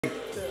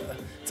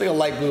like a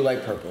light blue,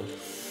 light purple.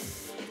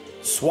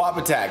 Swap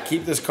attack.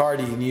 Keep this card.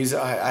 You can use it.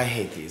 I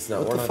hate these.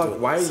 No, what the fuck?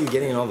 Why are you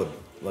getting all the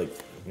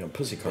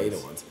pussy cards?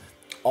 Beta ones.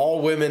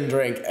 All women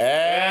drink.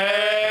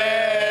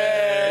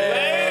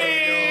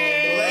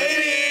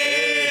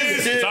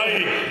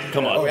 Ladies!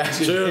 Come on. Oh,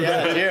 actually, cheers.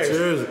 Yeah,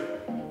 cheers.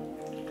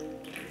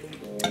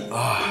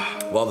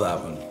 Love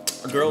that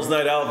one. Girls'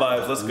 night out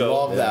vibes. Let's go.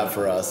 Love that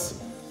for us.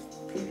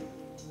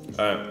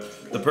 All right.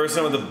 The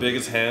person with the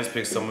biggest hands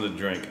picks someone to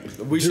drink.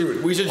 We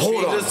should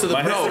change this to the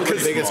My person hands with the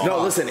are biggest. small.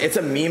 No, listen, it's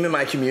a meme in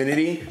my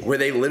community where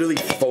they literally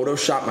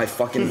Photoshop my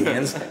fucking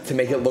hands to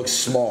make it look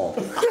small.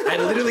 I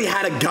literally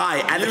had a guy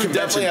at the You convention.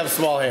 definitely have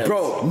small hands.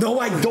 Bro, no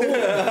I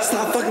don't.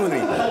 Stop fucking with me.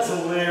 That's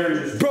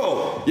hilarious.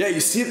 Bro, yeah, you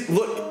see,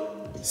 look.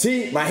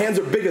 See, my hands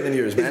are bigger than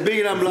yours, man. It's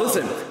bigger than Blau.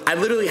 Listen, I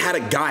literally had a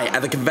guy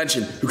at the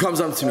convention who comes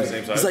up to me.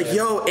 He's like,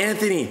 yo,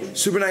 Anthony,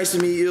 super nice to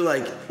meet you.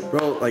 Like,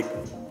 bro, like,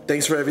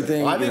 thanks for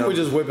everything. I think we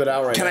just whip it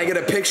out right now. Can I get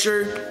a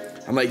picture?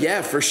 I'm like,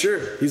 yeah, for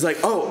sure. He's like,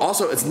 oh,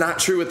 also, it's not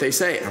true what they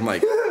say. I'm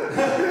like,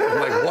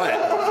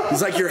 what?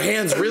 He's like, your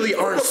hands really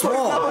aren't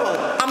small.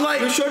 I'm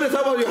like, You sure to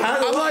talk about your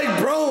hands? I'm like,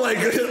 bro, like,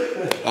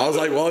 I was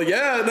like, well,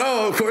 yeah,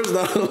 no, of course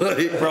not.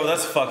 Like, Bro,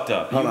 that's fucked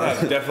up.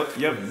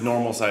 You have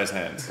normal size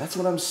hands. that's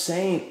what I'm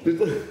saying.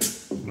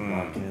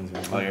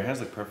 Oh, your hands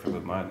look perfect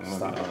with mine. I'm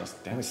gonna be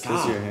honest. Damn, Kiss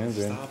your hands,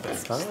 man.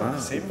 Stop.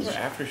 Save it for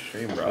after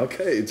stream, bro.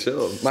 Okay,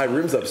 chill. My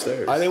room's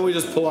upstairs. I think we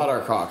just pull out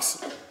our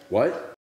cocks. What?